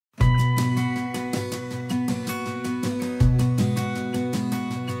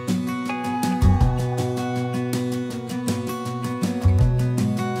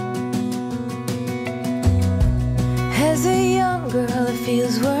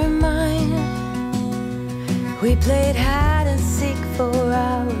We played hide and seek for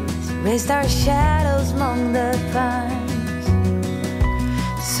hours, raised our shadows among the pines.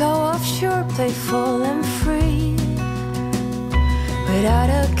 So offshore, playful and free,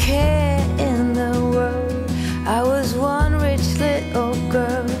 without a care in the world. I was one rich little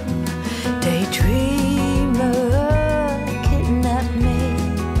girl, daydreamer, kidnapped me.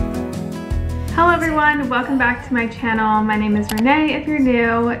 Hello everyone, welcome back to my channel. My name is Renee if you're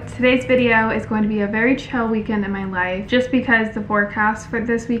new. Today's video is going to be a very chill weekend in my life just because the forecast for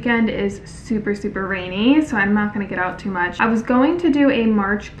this weekend is super rainy, so I'm not going to get out too much. I was going to do a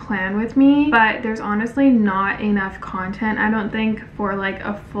March plan with me, but there's honestly not enough content, I don't think, for like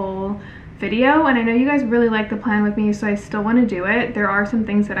a full video, and I know you guys really like the plan with me, so I still want to do it. There are some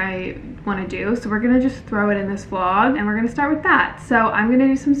things that I want to do, so we're gonna just throw it in this vlog and we're gonna start with that. So I'm gonna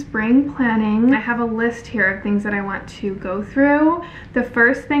do some spring planning. I have a list here of things that I want to go through. The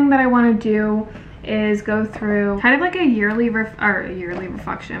first thing that I want to do is go through kind of like a yearly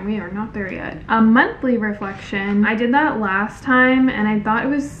reflection. We are not there yet. A monthly reflection. I did that last time and I thought it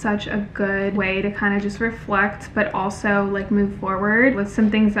was such a good way to kind of just reflect, but also like move forward with some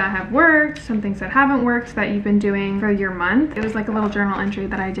things that have worked, some things that haven't worked that you've been doing for your month. It was like a little journal entry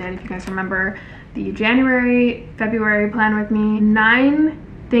that I did, if you guys remember the January, February plan with me. 9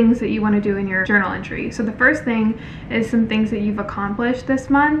 things that you want to do in your journal entry. So the first thing is some things that you've accomplished this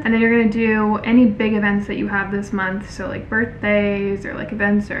month, and then you're going to do any big events that you have this month, so like birthdays or like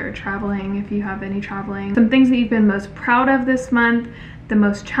events or traveling if you have any traveling. Some things that you've been most proud of this month, the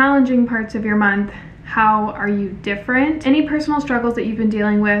most challenging parts of your month, how are you different, any personal struggles that you've been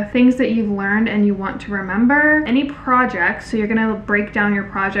dealing with, things that you've learned and you want to remember, any projects. So you're going to break down your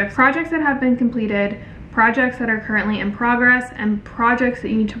projects that have been completed, projects that are currently in progress, and projects that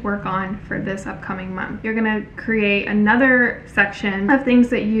you need to work on for this upcoming month. You're gonna create another section of things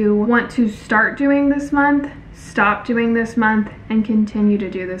that you want to start doing this month, stop doing this month, and continue to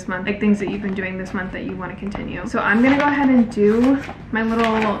do this month, like things that you've been doing this month that you want to continue. So I'm gonna go ahead and do my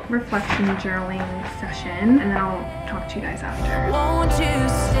little reflection journaling session, and then I'll talk to you guys after. Won't you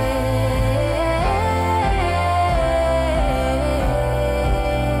stay?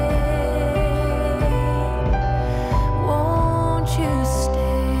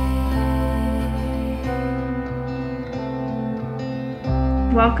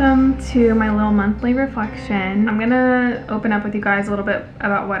 Welcome to my little monthly reflection. I'm gonna open up with you guys a little bit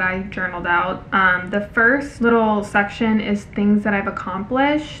about what I journaled out. The first little section is things that I've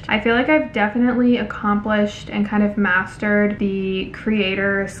accomplished. I feel like I've definitely accomplished and kind of mastered the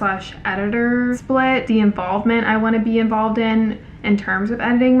creator slash editor split, the involvement I want to be involved in terms of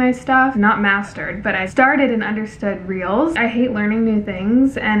editing my stuff. Not mastered, but I started and understood Reels. I hate learning new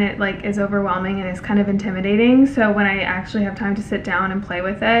things, and it like is overwhelming and is kind of intimidating. So when I actually have time to sit down and play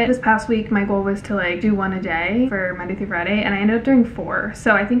with it, this past week my goal was to like do 1 a day for Monday through Friday, and I ended up doing 4.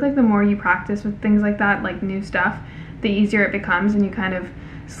 So I think like the more you practice with things like that, like new stuff, the easier it becomes, and you kind of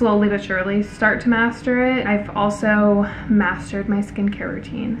slowly but surely start to master it. I've also mastered my skincare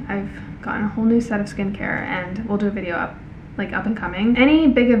routine. I've gotten a whole new set of skincare, and we'll do a video up and coming. Any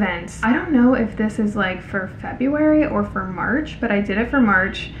big events, I don't know if this is like for February or for March, but I did it for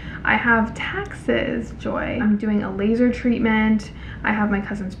March. I have taxes, joy. I'm doing a laser treatment. I have my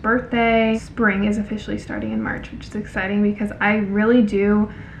cousin's birthday. Spring is officially starting in March, which is exciting because I really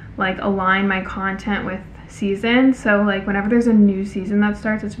do like align my content with season. So like whenever there's a new season that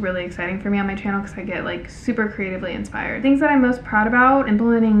starts, it's really exciting for me on my channel because I get like super creatively inspired. Things that I'm most proud about: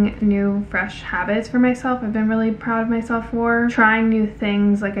 implementing new fresh habits for myself. I've been really proud of myself for trying new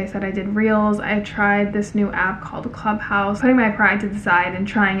things. Like I said, I did Reels. I tried this new app called Clubhouse. Putting my pride to the side and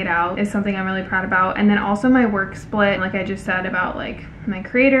trying it out is something I'm really proud about. And then also my work split, like I just said, about like my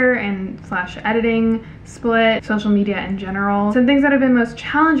creator and slash editing split, social media in general. Some things that have been most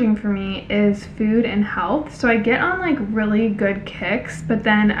challenging for me is food and health. So I get on like really good kicks, but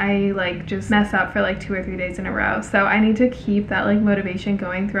then I like just mess up for like 2 or 3 days in a row. So I need to keep that like motivation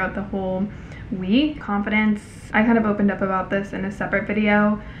going throughout the whole week. Confidence, I kind of opened up about this in a separate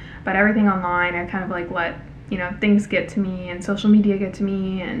video, but everything online, I kind of like let, you know, things get to me, and social media get to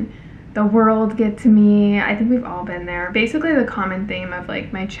me, and the world get to me. I think we've all been there. Basically the common theme of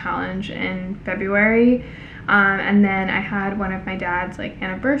like my challenge in February. And then I had one of my dad's like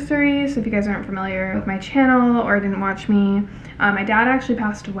anniversaries. So if you guys aren't familiar with my channel or didn't watch me, my dad actually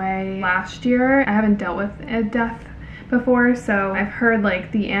passed away last year. I haven't dealt with a death before, so I've heard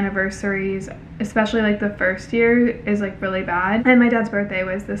like the anniversaries, especially like the first year, is like really bad. And my dad's birthday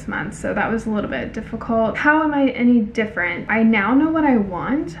was this month, so that was a little bit difficult. How am I any different? I now know what I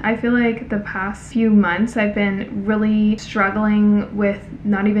want. I feel like the past few months I've been really struggling with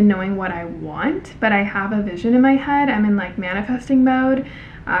not even knowing what I want, but I have a vision in my head. I'm in like manifesting mode.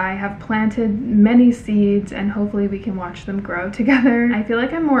 I have planted many seeds and hopefully we can watch them grow together. I feel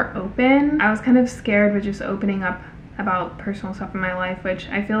like I'm more open. I was kind of scared with just opening up about personal stuff in my life, which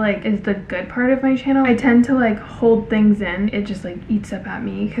I feel like is the good part of my channel. I tend to like hold things in. It just like eats up at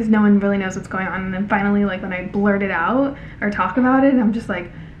me because no one really knows what's going on. And then finally, like when I blurt it out or talk about it, I'm just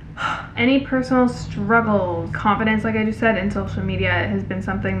like, any personal struggles, confidence, like I just said, in social media has been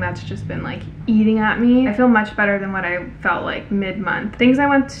something that's just been like eating at me. I feel much better than what I felt like mid-month. Things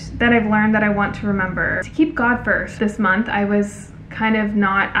that I've learned that I want to remember. To keep God first. This month I was kind of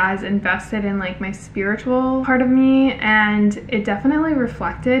not as invested in like my spiritual part of me, and it definitely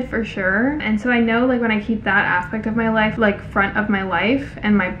reflected for sure. And so I know like when I keep that aspect of my life like front of my life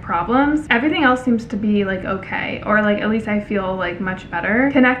and my problems, everything else seems to be like okay, or like at least I feel like much better.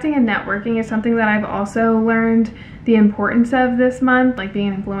 Connecting and networking is something that I've also learned the importance of this month, like being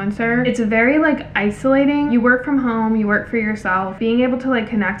an influencer. It's very like isolating. You work from home, you work for yourself. Being able to like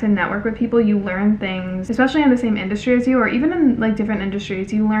connect and network with people, you learn things, especially in the same industry as you, or even in like different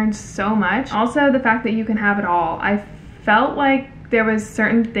industries, you learn so much. Also the fact that you can have it all. I felt like there was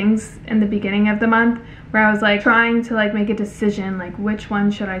certain things in the beginning of the month where I was like trying to like make a decision, like which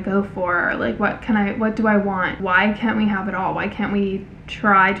one should I go for, or like what do I want? Why can't we have it all? Why can't we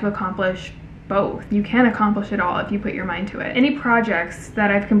try to accomplish both? You can accomplish it all if you put your mind to it. Any projects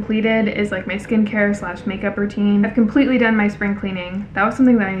that I've completed is like my skincare / makeup routine. I've completely done my spring cleaning. That was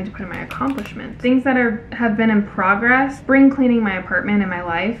something that I need to put in my accomplishments. Things that have been in progress: spring cleaning my apartment and my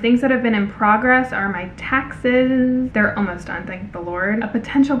life. Things that have been in progress are my taxes. They're almost done, thank the Lord. A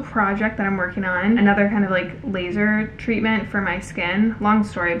potential project that I'm working on, another kind of like laser treatment for my skin. Long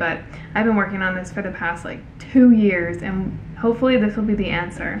story, but I've been working on this for the past like 2 years, and hopefully this will be the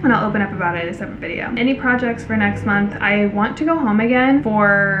answer, and I'll open up about it in a separate video. Any projects for next month? I want to go home again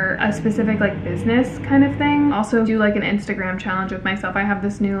for a specific like business kind of thing. Also do like an Instagram challenge with myself. I have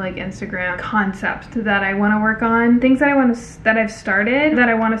this new like Instagram concept that I want to work on. Things that I've started that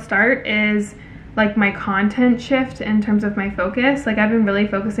I want to start is like my content shift in terms of my focus. Like I've been really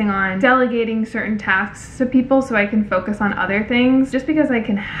focusing on delegating certain tasks to people so I can focus on other things. Just because I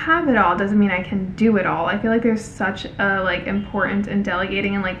can have it all doesn't mean I can do it all. I feel like there's such a like importance in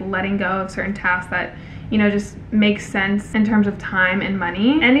delegating and like letting go of certain tasks that, you know, just makes sense in terms of time and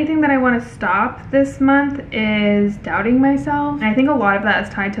money. Anything that I want to stop this month is doubting myself. And I think a lot of that is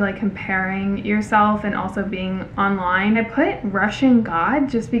tied to like comparing yourself and also being online. I put rushing God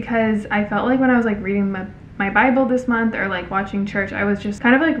just because I felt like when I was like reading my Bible this month or like watching church, I was just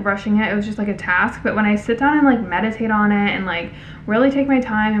kind of like rushing it. It was just like a task. But when I sit down and like meditate on it and like really take my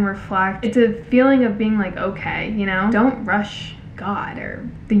time and reflect, it's a feeling of being like okay, you know? Don't rush God or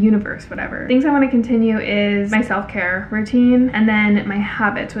the universe, whatever. Things I want to continue is my self-care routine and then my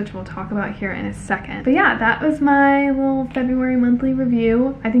habits, which we'll talk about here in a second. But yeah, that was my little February monthly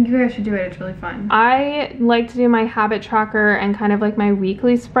review. I think you guys should do it. It's really fun. I like to do my habit tracker and kind of like my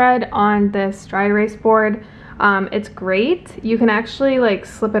weekly spread on this dry erase board. It's great. You can actually like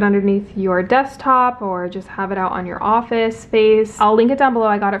slip it underneath your desktop or just have it out on your office space. I'll link it down below.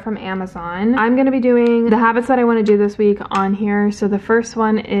 I got it from Amazon. I'm gonna be doing the habits that I want to do this week on here. So the first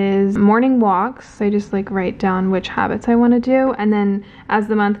one is morning walks. I just like write down which habits I want to do, and then as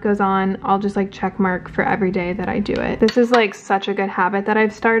the month goes on, I'll just like check mark for every day that I do it. This is like such a good habit that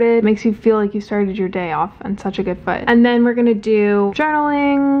I've started. It makes you feel like you started your day off on such a good foot. And then we're gonna do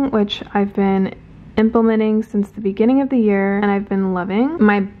journaling, which I've been implementing since the beginning of the year and I've been loving.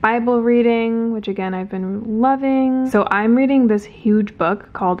 My Bible reading, which again I've been loving. So I'm reading this huge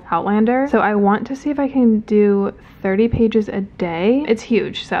book called Outlander. So I want to see if I can do 30 pages a day. It's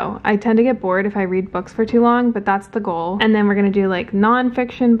huge, so I tend to get bored if I read books for too long, but that's the goal. And then we're gonna do like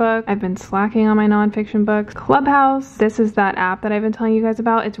nonfiction book. I've been slacking on my nonfiction books. Clubhouse, this is that app that I've been telling you guys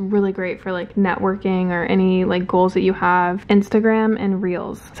about. It's really great for like networking or any like goals that you have. Instagram and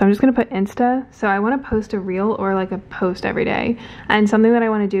Reels. So I'm just gonna put Insta. So I want to post a reel or like a post every day. And something that I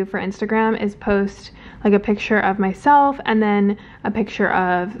want to do for Instagram is post like a picture of myself and then a picture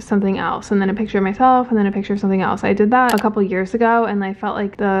of something else and then a picture of myself and then a picture of something else. I did that a couple years ago and I felt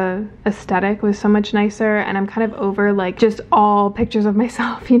like the aesthetic was so much nicer, and I'm kind of over like just all pictures of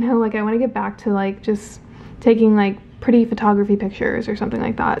myself, you know? Like I want to get back to like just taking like pretty photography pictures or something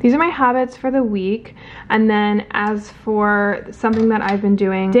like that. These are my habits for the week. And then as for something that I've been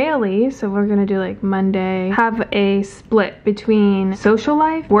doing daily, so we're gonna do like Monday, have a split between social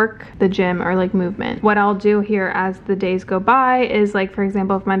life, work, the gym, or like movement. What I'll do here as the days go by is, like, for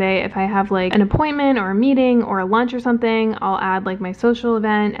example, if Monday, if I have like an appointment or a meeting or a lunch or something, I'll add like my social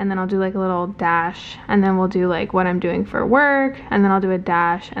event, and then I'll do like a little dash, and then we'll do like what I'm doing for work, and then I'll do a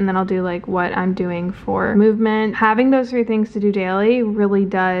dash, and then I'll do like what I'm doing for movement. Having those 3 things to do daily really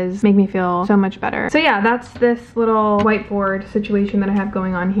does make me feel so much better. So yeah, that's this little whiteboard situation that I have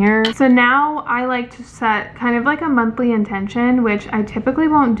going on here. So now I like to set kind of like a monthly intention, which I typically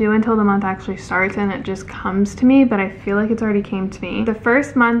won't do until the month actually starts and it just comes to me, but I feel like it's already came to me. The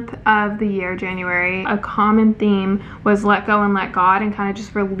first month of the year, January, a common theme was let go and let God, and kind of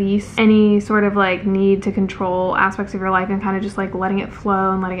just release any sort of like need to control aspects of your life and kind of just like letting it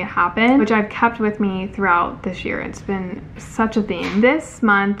flow and letting it happen, which I've kept with me throughout this year. It's been such a theme. This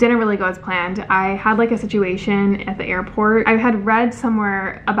month didn't really go as planned. I had like a situation at the airport. I had read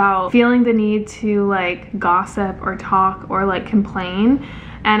somewhere about feeling the need to like gossip or talk or like complain,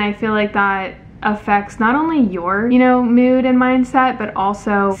 and I feel like that affects not only your, you know, mood and mindset, but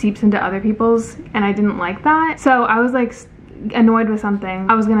also seeps into other people's, and I didn't like that. So I was like annoyed with something.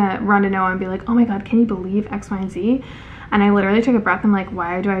 I was gonna run to Noah and be like, oh my god, can you believe X, Y, and Z? And I literally took a breath. I'm like,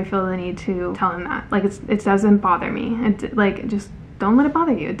 why do I feel the need to tell him that? Like, it doesn't bother me. It, like, just don't let it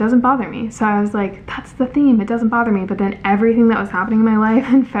bother you. It doesn't bother me. So I was like, that's the theme. It doesn't bother me. But then everything that was happening in my life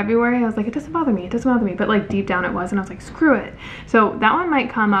in February, I was like, it doesn't bother me. It doesn't bother me. But like deep down it was, and I was like, screw it. So that one might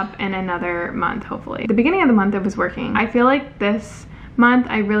come up in another month, hopefully. The beginning of the month it was working. I feel like this month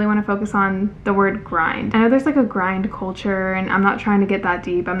I really want to focus on the word grind. I know there's like a grind culture, and I'm not trying to get that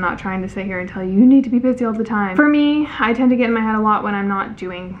deep. I'm not trying to sit here and tell you need to be busy all the time. For me, I tend to get in my head a lot when I'm not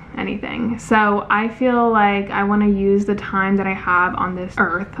doing anything. So I feel like I want to use the time that I have on this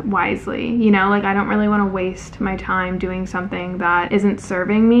earth wisely. You know, like I don't really want to waste my time doing something that isn't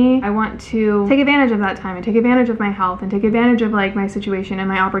serving me. I want to take advantage of that time and take advantage of my health and take advantage of like my situation and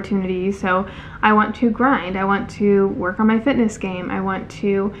my opportunities. So I want to grind. I want to work on my fitness game. I want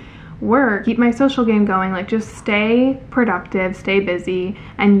to work, keep my social game going, like just stay productive, stay busy,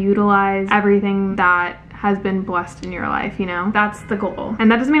 and utilize everything that has been blessed in your life, you know? That's the goal.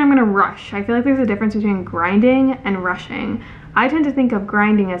 And that doesn't mean I'm gonna rush. I feel like there's a difference between grinding and rushing. I tend to think of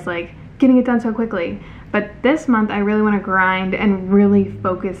grinding as like getting it done so quickly. But this month I really want to grind and really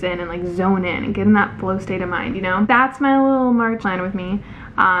focus in and like zone in and get in that flow state of mind, you know? That's my little March plan with me.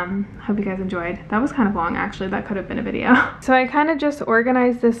 Hope you guys enjoyed. That was kind of long actually. That could have been a video. So I kind of just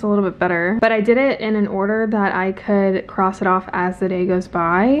organized this a little bit better, but I did it in an order that I could cross it off as the day goes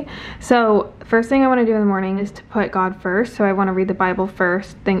by. So first thing I want to do in the morning is to put God first. So I want to read the Bible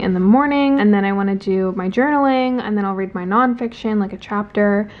first thing in the morning, and then I want to do my journaling, and then I'll read my nonfiction, like a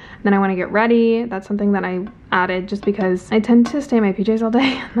chapter. Then I want to get ready. That's something that I added just because I tend to stay in my PJs all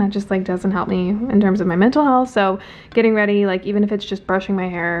day, and that just like doesn't help me in terms of my mental health. So getting ready, like even if it's just brushing my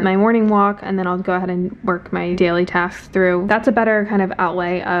hair, my morning walk, and then I'll go ahead and work my daily tasks through. That's a better kind of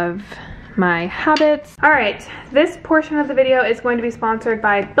outlay of my habits. All right, this portion of the video is going to be sponsored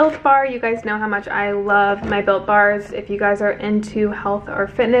by Built Bar. You guys know how much I love my Built Bars. If you guys are into health or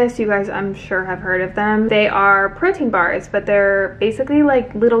fitness, you guys I'm sure have heard of them. They are protein bars, but they're basically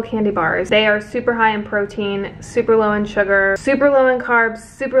like little candy bars. They are super high in protein, super low in sugar, super low in carbs,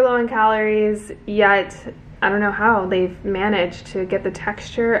 super low in calories, yet I don't know how they've managed to get the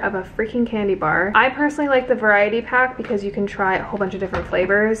texture of a freaking candy bar. I personally like the variety pack because you can try a whole bunch of different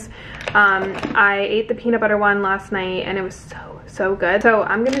flavors. I ate the peanut butter one last night and it was so good. So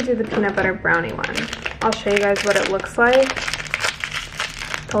I'm gonna do the peanut butter brownie one. I'll show you guys what it looks like.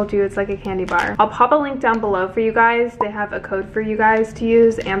 Told you it's like a candy bar. I'll pop a link down below for you guys. They have a code for you guys to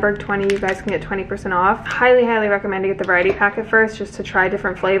use, Amberg20. You guys can get 20% off. Highly recommend to get the variety pack at first just to try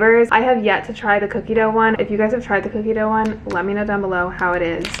different flavors. I have yet to try the cookie dough one. If you guys have tried the cookie dough one, let me know down below how it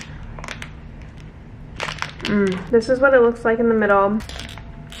is. This is what it looks like in the middle.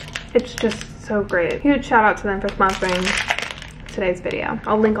 It's just so great. Huge shout out to them for sponsoring today's video.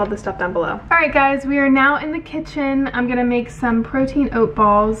 I'll link all this stuff down below. All right guys, we are now in the kitchen. I'm gonna make some protein oat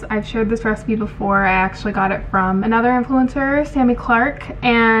balls. I've shared this recipe before. I actually got it from another influencer, Sammy Clark,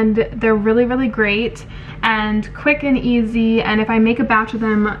 and they're really great. and quick and easy. And if I make a batch of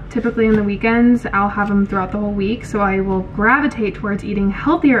them typically in the weekends, I'll have them throughout the whole week. So I will gravitate towards eating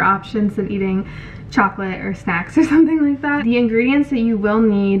healthier options than eating chocolate or snacks or something like that. The ingredients that you will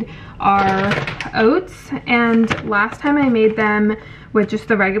need are oats, and last time I made them with just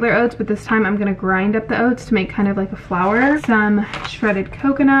the regular oats, but this time I'm gonna grind up the oats to make kind of like a flour. Some shredded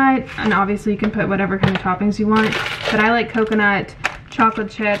coconut, and obviously you can put whatever kind of toppings you want, but I like coconut, chocolate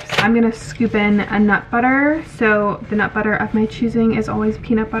chips. I'm gonna scoop in a nut butter, so the nut butter of my choosing is always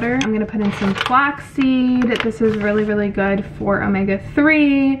peanut butter. I'm gonna put in some flaxseed. This is really, really good for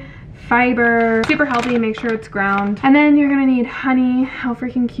omega-3, fiber, super healthy. Make sure it's ground. And then you're gonna need honey. How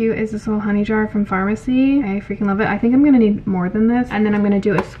freaking cute is this little honey jar from pharmacy? I freaking love it. I think I'm gonna need more than this. And then I'm gonna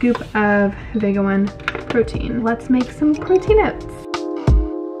do a scoop of Vega One protein. Let's make some protein oats.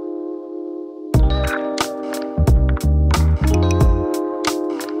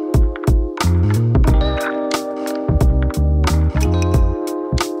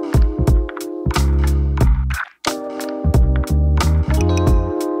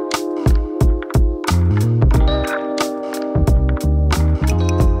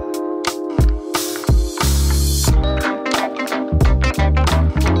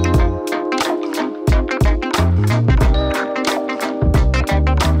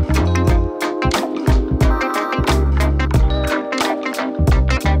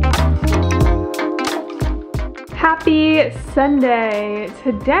 Happy Sunday.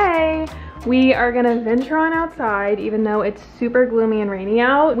 Today we are gonna venture on outside even though it's super gloomy and rainy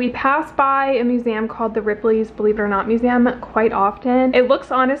out. We pass by a museum called the Ripley's Believe It or Not Museum quite often. It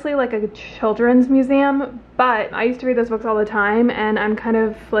looks honestly like a children's museum, but I used to read those books all the time and I'm kind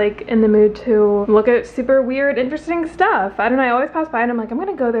of like in the mood to look at super weird, interesting stuff. I don't know, I always pass by and I'm like, I'm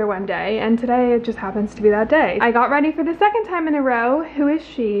gonna go there one day, and today it just happens to be that day. I got ready for the second time in a row. Who is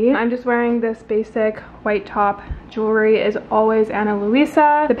she? I'm just wearing this basic white top. Jewelry is always Ana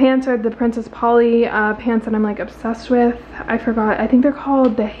Luisa. The pants are the Princess Polly pants that I'm like obsessed with. I forgot, I think they're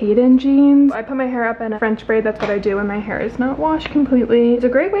called the Hayden jeans. I put my hair up in a French braid. That's what I do when my hair is not washed completely. It's a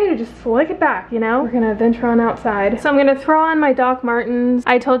great way to just slick it back, you know? We're gonna venture on outside. So I'm gonna throw on my Doc Martens.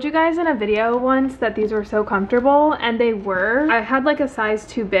 I told you guys in a video once that these were so comfortable, and they were. I had like a size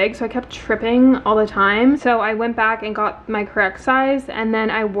too big, so I kept tripping all the time. So I went back and got my correct size, and then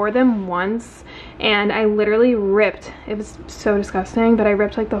I wore them once and I literally ripped. It was so disgusting, but I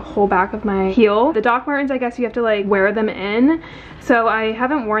ripped like the whole back of my heel. The Doc Martens, I guess you have to like wear them in. So I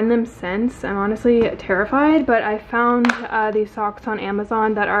haven't worn them since. I'm honestly terrified, but I found these socks on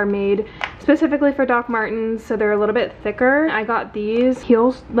Amazon that are made specifically for Doc Martens, so they're a little bit thicker. I got these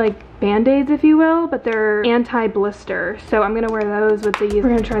heels, like band-aids if you will, but they're anti-blister. So I'm gonna wear those with these. We're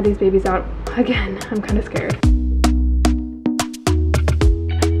gonna try these babies out again. I'm kind of scared.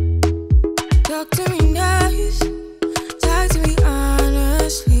 Talk to me nice, talk to me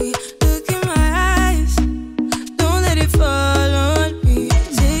honestly. Look in my eyes, don't let it fall on me.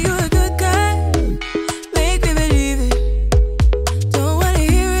 Say you're a good guy, make me believe it. Don't wanna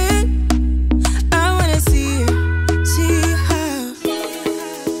hear it, I wanna see it. See how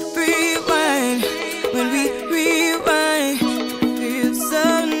rewind, when we rewind, it feels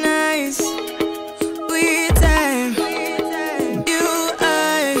so nice. We time, you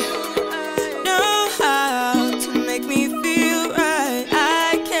I know how to make me feel right.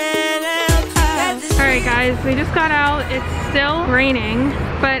 I can't help how. Alright guys, we just got out. It's still raining,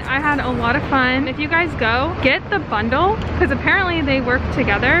 but I had a lot of fun. If you guys go, get the bundle, because apparently they work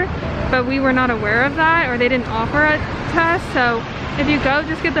together, but we were not aware of that, or they didn't offer it to us. So if you go,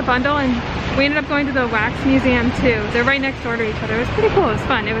 just get the bundle. And we ended up going to the wax museum too. They're right next door to each other. It was pretty cool. It was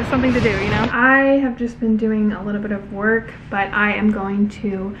fun. It was something to do, you know? I have just been doing a little bit of work, but I am going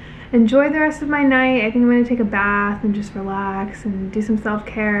to enjoy the rest of my night. I think I'm gonna take a bath and just relax and do some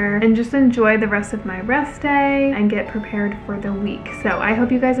self-care and just enjoy the rest of my rest day and get prepared for the week. So I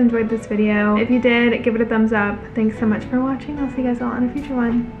hope you guys enjoyed this video. If you did, give it a thumbs up. Thanks so much for watching. I'll see you guys all in a future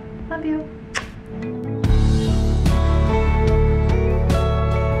one. Love you.